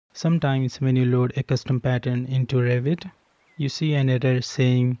Sometimes when you load a custom pattern into Revit, you see an error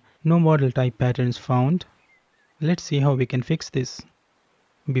saying no model type patterns found. Let's see how we can fix this.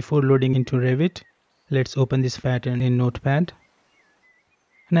 Before loading into Revit, let's open this pattern in Notepad.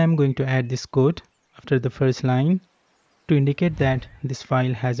 And I'm going to add this code after the first line to indicate that this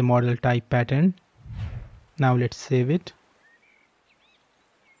file has a model type pattern. Now let's save it.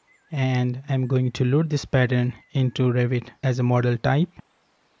 And I'm going to load this pattern into Revit as a model type.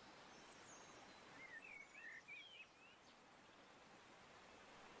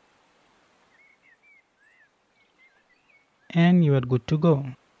 And you are good to go.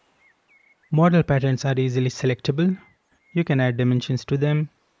 Model patterns are easily selectable. You can add dimensions to them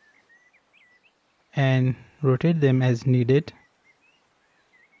and rotate them as needed.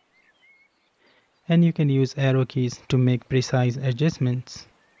 And you can use arrow keys to make precise adjustments.